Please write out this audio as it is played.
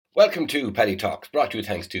Welcome to Paddy Talks, brought to you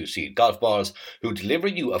thanks to Seed Golf Balls, who deliver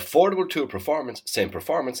you affordable tour performance, same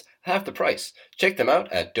performance, half the price. Check them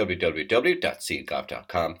out at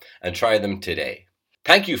www.seedgolf.com and try them today.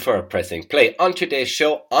 Thank you for pressing play. On today's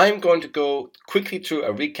show, I'm going to go quickly through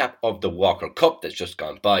a recap of the Walker Cup that's just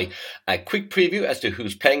gone by, a quick preview as to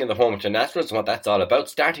who's playing in the Home Internationals and what that's all about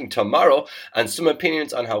starting tomorrow, and some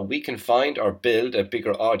opinions on how we can find or build a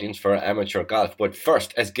bigger audience for amateur golf. But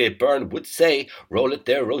first, as Gabe Byrne would say, roll it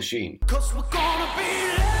there, Roisin.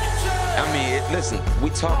 Listen, we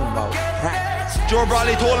talking about practice. Joe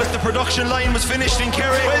Bradley told us the production line was finished in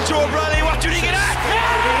Kerry. Well, Joe Bradley, what do you think of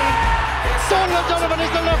that? Donald Donovan is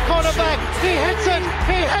the left corner back. He hits it.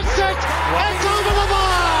 It's over the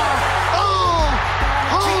bar. Oh,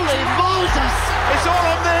 holy Moses. It's all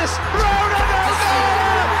on this. Round and over.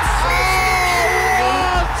 Oh,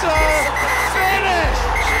 what a finish.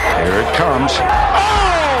 Here it comes.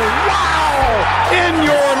 Oh, wow. In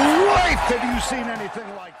your life, have you seen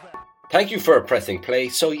anything like that? Thank you for pressing play.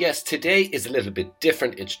 So yes, today is a little bit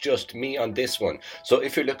different. It's just me on this one. So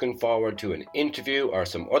if you're looking forward to an interview or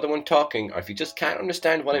some other one talking, or if you just can't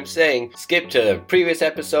understand what I'm saying, skip to a previous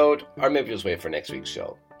episode or maybe just wait for next week's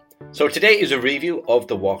show. So today is a review of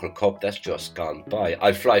the Walker Cup that's just gone by.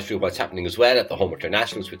 I'll fly through what's happening as well at the Home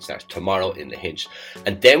Internationals, which starts tomorrow in the Hinch.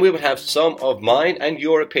 And then we will have some of mine and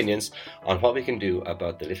your opinions on what we can do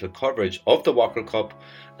about the little coverage of the Walker Cup,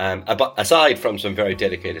 aside from some very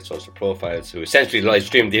dedicated social profiles who essentially live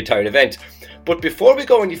stream the entire event. But before we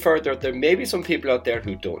go any further, there may be some people out there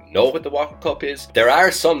who don't know what the Walker Cup is. There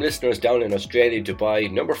are some listeners down in Australia,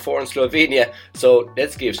 Dubai, number 4 in Slovenia, so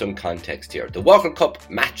let's give some context here. The Walker Cup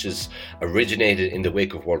matches originated in the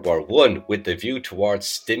wake of World War I with the view towards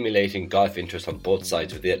stimulating golf interest on both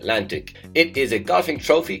sides of the Atlantic. It is a golfing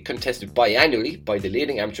trophy contested biannually by the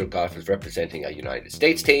leading amateur golfers representing a United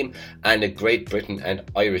States team and a Great Britain and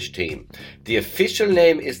Irish team. The official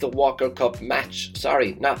name is the Walker Cup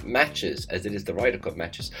not matches, as it is the Ryder Cup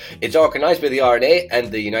matches. It's organised by the R&A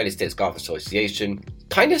and the United States Golf Association.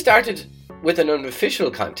 Kind of started with an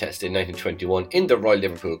unofficial contest in 1921 in the Royal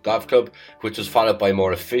Liverpool Golf Club, which was followed by a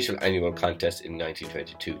more official annual contest in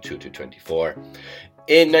 1922 through to 24.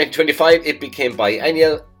 In 1925, it became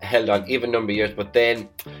biennial, held on even number years, but then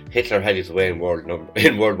Hitler had his way in World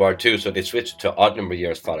War II, so they switched to odd number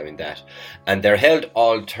years following that. And they're held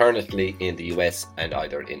alternately in the US and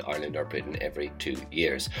either in Ireland or Britain every 2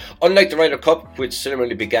 years. Unlike the Ryder Cup, which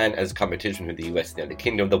similarly began as competition between the US and the United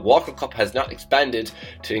Kingdom, the Walker Cup has not expanded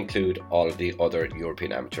to include all of the other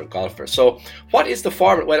European amateur golfers. So what is the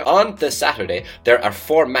format? Well, on the Saturday, there are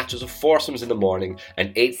 4 matches of foursomes in the morning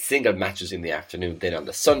and 8 single matches in the afternoon. Then on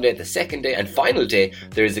the Sunday, the second day and final day,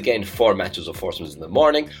 there is again 4 matches of foursomes in the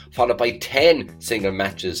morning, followed by 10 single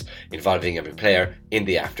matches involving every player in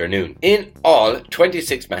the afternoon. In all,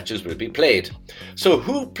 26 matches will be played. So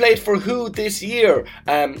who played for who this year?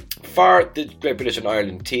 For the Great British and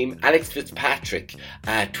Ireland team, Alex Fitzpatrick,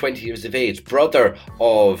 20 years of age, brother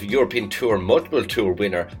of European Tour multiple tour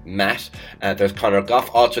winner Matt. There's Conor Goff,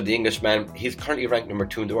 also the Englishman. He's currently ranked number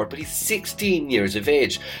 2 in the world, but he's 16 years of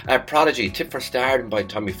age. Prodigy, tip for stardom by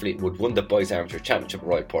Tommy Fleetwood, won the Boys Amateur Championship at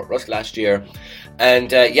Royal Portrush last year.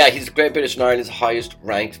 And he's Great British and Ireland's highest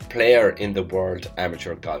ranked player in the world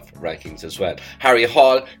amateur golf rankings as well. Harry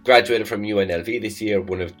Hall graduated from UNLV this year,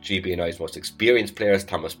 one of GB&I's most experienced players,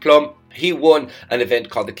 Thomas Plum. He won an event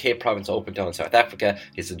called the Cape Province Open down in South Africa.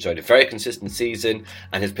 He's enjoyed a very consistent season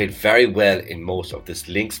and has played very well in most of this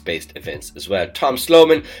links-based events as well. Tom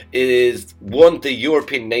Sloman won the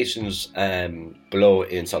European Nations below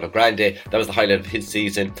in Soto Grande. That was the highlight of his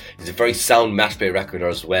season. He's a very sound match play record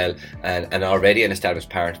as well, and already an established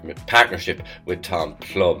partnership with Tom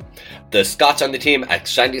Plum. The Scots on the team,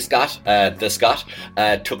 Shandy Scott,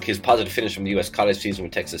 took his positive finish from the US college season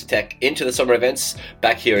with Texas Tech into the summer events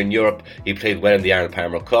back here in Europe. He played well in the Arnold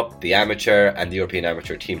Palmer Cup, the Amateur and the European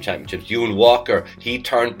Amateur Team Championships. Ewan Walker, he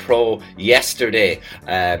turned pro yesterday.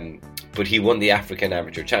 But he won the African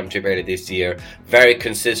Amateur Championship earlier this year. Very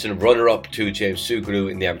consistent runner-up to James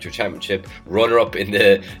Suguru in the Amateur Championship. Runner-up in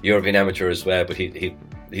the European Amateur as well, but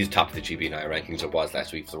he's top of the GB&I rankings, or was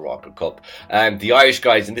last week for the Walker Cup. The Irish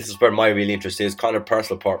guys, and this is where my real interest is, Conor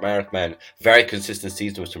Purcell, Portmarnock man, very consistent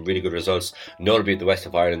season with some really good results, notably at the West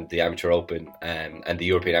of Ireland, the Amateur Open, and the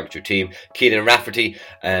European Amateur Team. Keelan Rafferty,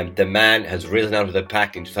 the man has risen out of the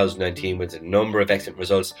pack in 2019 with a number of excellent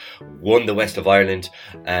results, won the West of Ireland,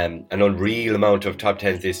 an unreal amount of top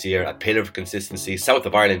tens this year, a pillar of consistency, South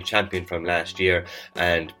of Ireland champion from last year,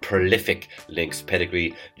 and prolific links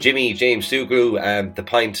pedigree. James Sugru, the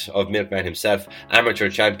pint of milkman himself, amateur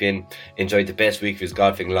champion, enjoyed the best week of his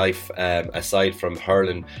golfing life, aside from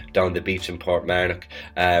hurling down the beach in Portmarnock.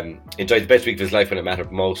 Enjoyed the best week of his life when it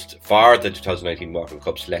mattered most for the 2019 Walker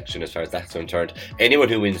Cup selection as far as that's concerned. Anyone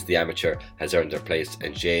who wins the amateur has earned their place,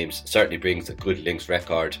 and James certainly brings a good links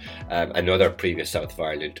record, another previous South of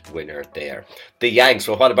Ireland winner there. The Yanks,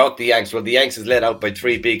 well, what about the Yanks? Well, the Yanks is led out by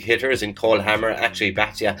three big hitters in Cole Hammer, Akshay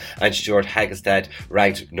Bhatia and Stuart Hagestad,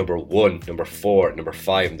 ranked number 1, number 4, number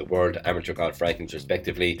 5 in the world amateur golf rankings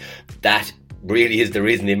respectively. That really is the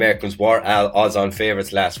reason the Americans were odds-on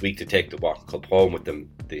favourites last week to take the Walker Cup home with them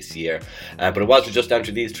this year. But it wasn't just down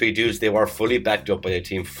to these three dudes. They were fully backed up by a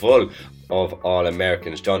team full of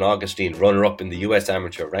All-Americans. John Augustine, runner-up in the US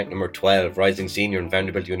Amateur, ranked number 12, rising senior in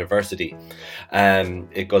Vanderbilt University.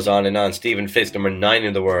 It goes on and on. Stephen Fisk, number 9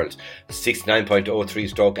 in the world, 69.03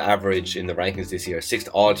 stroke average in the rankings this year, 6th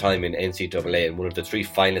all-time in NCAA, and one of the 3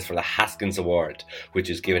 finalists for the Haskins Award, which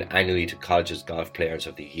is given annually to colleges' golf players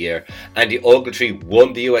of the year. Andy Ogletree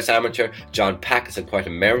won the US Amateur. John Packus had quite a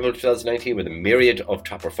memorable 2019 with a myriad of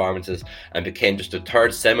top performances and became just the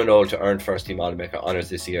 3rd Seminole to earn first-team All-America honours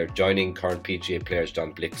this year, joining current PGA players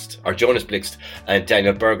Jonas Blixt and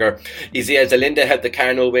Daniel Berger. Isiah Zalinda had the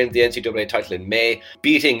Carno win the NCAA title in May,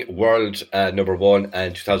 beating world number 1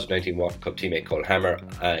 and 2019 Walker Cup teammate Cole Hammer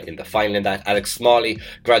in the final in that. Alex Smalley,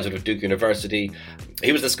 graduate of Duke University,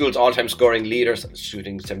 he was the school's all-time scoring leader,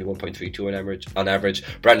 shooting 71.32 on average.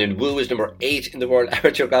 Brandon Wu is number 8 in the world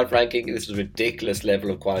amateur golf ranking. This is a ridiculous level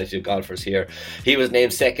of quality of golfers here. He was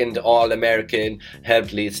named 2nd All-American,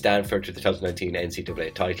 helped lead Stanford to the 2019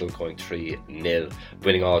 NCAA title, going 3-0,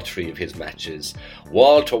 winning all 3 of his matches.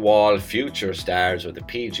 Wall-to-wall future stars of the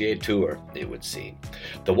PGA Tour, it would seem.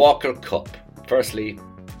 The Walker Cup. Firstly,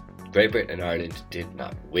 Great Britain and Ireland did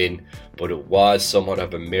not win, but it was somewhat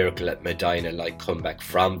of a miracle at Medina-like comeback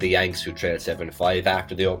from the Yanks, who trailed 7-5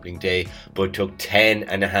 after the opening day, but took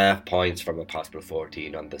 10.5 points from a possible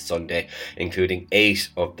 14 on the Sunday, including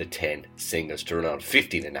 8 of the 10 singles to run on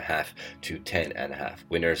 15.5 to 10.5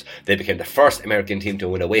 winners. They became the first American team to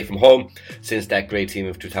win away from home since that great team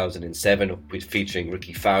of 2007, featuring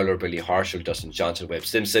Ricky Fowler, Billy Horschel, Dustin Johnson, Webb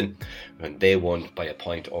Simpson, and they won by a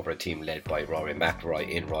point over a team led by Rory McIlroy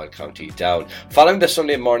in Royal County Down. Following the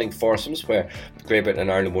Sunday morning foursomes, where Great Britain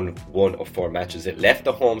and Ireland won 1 of 4 matches, it left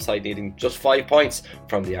the home side needing just 5 points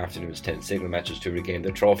from the afternoon's 10 single matches to regain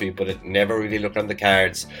the trophy, but it never really looked on the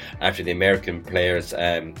cards after the American players,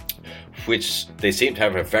 which they seem to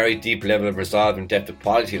have a very deep level of resolve and depth of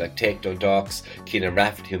quality, like Tate Dundalks, Keelan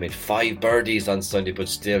Rafferty, who made 5 birdies on Sunday but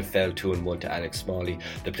still fell 2-1 to Alex Smalley,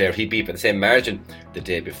 the player he beat by the same margin the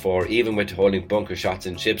day before. Even with holding bunker shots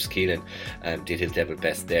and chips, Keelan did his level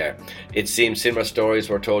best there. It seems similar stories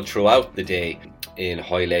were told throughout the day in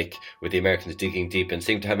Hoylake, with the Americans digging deep and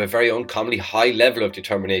seemed to have a very uncommonly high level of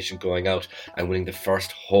determination going out and winning the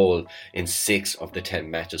first hole in 6 of the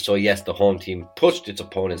 10 matches. So yes, the home team pushed its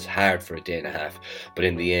opponents hard for a day and a half, but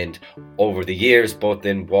in the end, over the years, both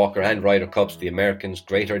in Walker and Ryder Cups, the Americans'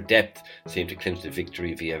 greater depth seemed to clinch the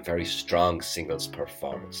victory via a very strong singles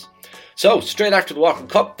performance. So, straight after the Walker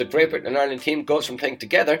Cup, the Great Britain and Ireland team goes from playing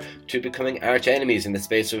together to becoming arch enemies in the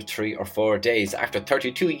space of 3 or 4 days. After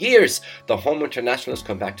 32 years, the home internationals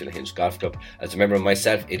come back to Lahinch Golf Club. As a member of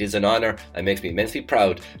myself, it is an honour and makes me immensely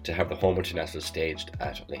proud to have the home internationals staged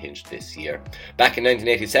at Lahinch this year. Back in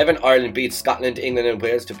 1987, Ireland beat Scotland, England and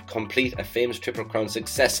Wales to complete a famous Triple Crown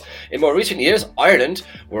success. In more recent years, Ireland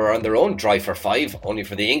were on their own drive for 5, only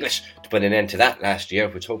for the English to put an end to that last year,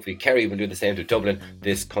 which hopefully Kerry will do the same to Dublin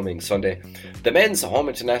this coming Sunday. The men's home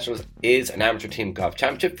internationals is an amateur team golf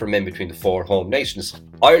championship for men between the 4 home nations.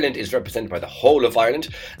 Ireland is represented by the whole of Ireland.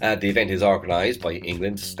 The event is organised by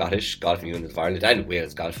England, Scottish Golfing Union of Ireland and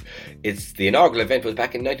Wales Golf. The inaugural event was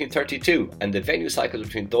back in 1932, and the venue cycles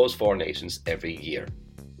between those 4 nations every year.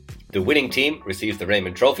 The winning team receives the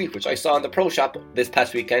Raymond Trophy, which I saw in the Pro Shop this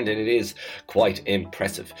past weekend, and it is quite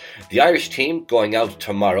impressive. The Irish team going out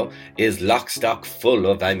tomorrow is lock stock full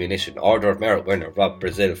of ammunition. Order of Merit winner Rob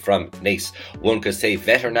Brazil from Naas. One could say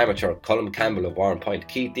veteran amateur Colm Campbell of Warren Point,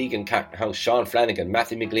 Keith Egan, Carton House, Sean Flanagan,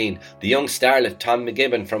 Matthew McLean, the young starlet Tom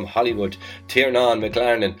McGibbon from Hollywood, Tiernan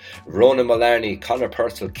McLarnon, Ronan Mullarney, Conor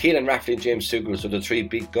Purcell, Keelan Rafferty and James Sugrue. So the 3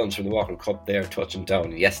 big guns from the Walker Cup there touching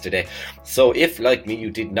down yesterday. So if, like me, you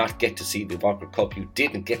did not get to see the Walker Cup, you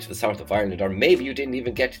didn't get to the south of Ireland, or maybe you didn't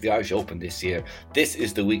even get to the Irish Open this year, this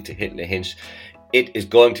is the week to hit Lahinch. It is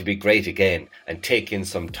going to be great again, and take in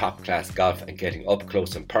some top class golf and getting up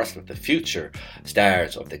close and personal with the future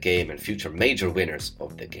stars of the game and future major winners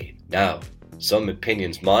of the game. Now, Some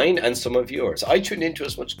opinions mine and some of yours. I tuned into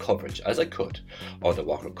as much coverage as I could of the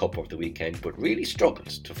Walker Cup over the weekend, but really struggled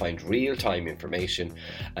to find real-time information.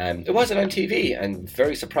 It wasn't on TV, and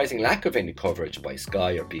very surprising lack of any coverage by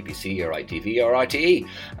Sky or BBC or ITV or RTE.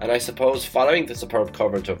 And I suppose following the superb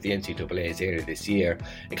coverage of the NCAA's earlier this year,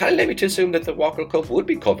 it kind of led me to assume that the Walker Cup would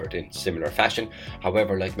be covered in similar fashion.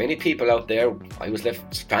 However, like many people out there, I was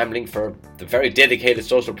left scrambling for the very dedicated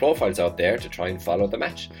social profiles out there to try and follow the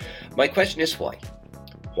match. My question is why?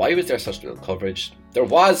 Why was there such little coverage? There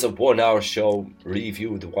was a 1-hour show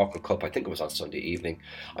review of the Walker Cup. I think it was on Sunday evening.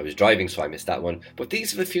 I was driving, so I missed that one. But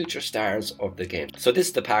these are the future stars of the game. So this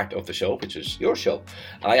is the part of the show, which is your show.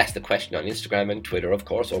 I asked the question on Instagram and Twitter, of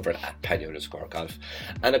course, over at @Paddy_golf.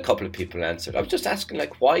 And a couple of people answered. I was just asking,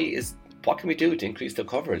 what can we do to increase the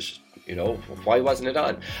coverage? You know, why wasn't it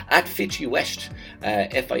on? At Fitzy West,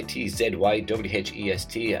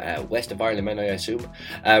 FITZYWHEST, West of Ireland man, I assume,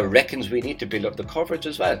 reckons we need to build up the coverage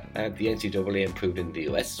as well. The NCAA improved in the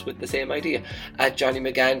US with the same idea. At Johnny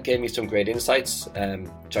McGann gave me some great insights.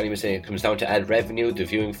 Johnny was saying it comes down to ad revenue. The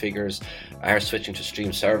viewing figures are switching to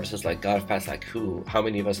stream services like Golf Pass. How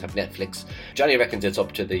many of us have Netflix? Johnny reckons it's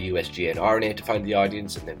up to the USGA and RNA to find the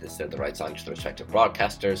audience, and then they sell the rights on to the respective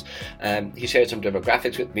broadcasters. He shared some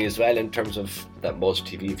demographics with me as well, in terms of that most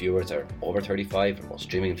TV viewers are over 35 and most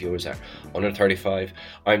streaming viewers are under 35.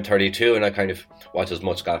 I'm 32 and I kind of watch as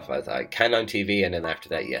much golf as I can on TV, and then after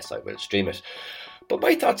that, yes, I will stream it. But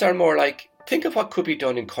my thoughts are more like, think of what could be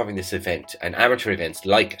done in covering this event and amateur events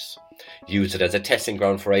like it. Use it as a testing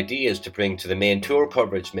ground for ideas to bring to the main tour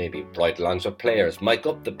coverage, maybe ride-alongs with players, mic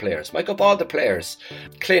up the players, mic up all the players,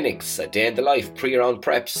 clinics, a day in the life, pre-round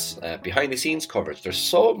preps, behind-the-scenes coverage. There's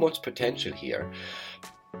so much potential here.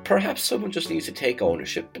 Perhaps someone just needs to take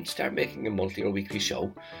ownership and start making a monthly or weekly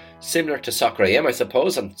show. Similar to Soccer AM, I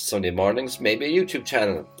suppose, on Sunday mornings, maybe a YouTube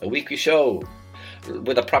channel, a weekly show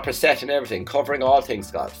with a proper set and everything, covering all things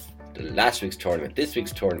golf. Last week's tournament, this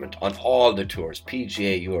week's tournament, on all the tours,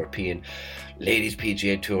 PGA, European, Ladies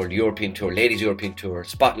PGA Tour, European Tour, Ladies European Tour,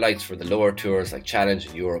 spotlights for the lower tours like Challenge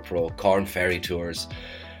and Europro, Corn Ferry Tours.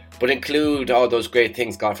 But include all those great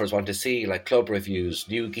things golfers want to see, like club reviews,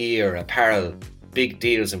 new gear, apparel, big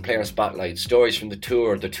deals and player spotlights, stories from the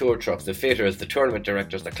tour trucks, the fitters, the tournament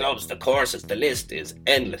directors, the clubs, the courses. The list is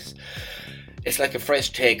endless. It's like a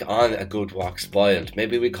fresh take on a good walk spoiled.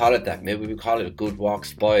 Maybe we call it that. Maybe we call it a good walk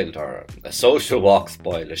spoiled, or a social walk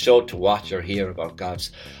spoiled. A show to watch or hear about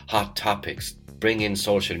golf's hot topics. Bring in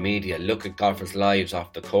social media, look at golfers' lives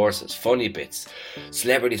off the courses, funny bits,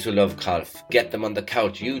 celebrities who love golf, get them on the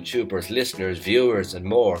couch, YouTubers, listeners, viewers and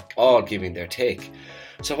more, all giving their take.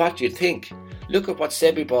 So what do you think? Look at what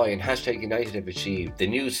Sebi Boy and #United have achieved, the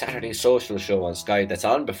new Saturday social show on Sky that's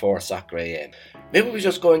on before Soccer AM. Maybe we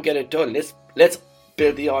just go and get it done. Let's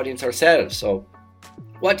build the audience ourselves. So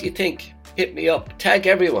what do you think? Hit me up. Tag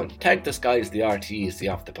everyone. Tag the Skies, the RTEs, the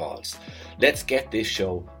Off the Balls. Let's get this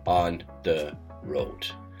show on the road.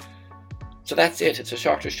 So that's it. It's a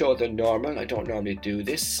shorter show than normal. I don't normally do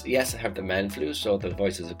this. Yes, I have the man flu, so the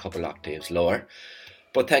voice is a couple octaves lower.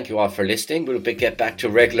 But thank you all for listening. We'll get back to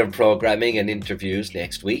regular programming and interviews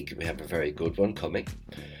next week. We have a very good one coming.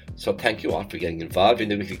 So thank you all for getting involved in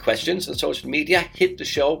the weekly questions on social media. Hit the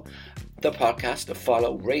show, the podcast, a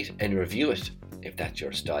follow, rate and review it if that's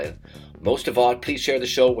your style. Most of all, please share the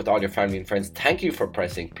show with all your family and friends. Thank you for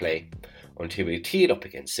pressing play. Until we tee it up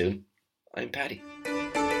again soon, I'm Paddy.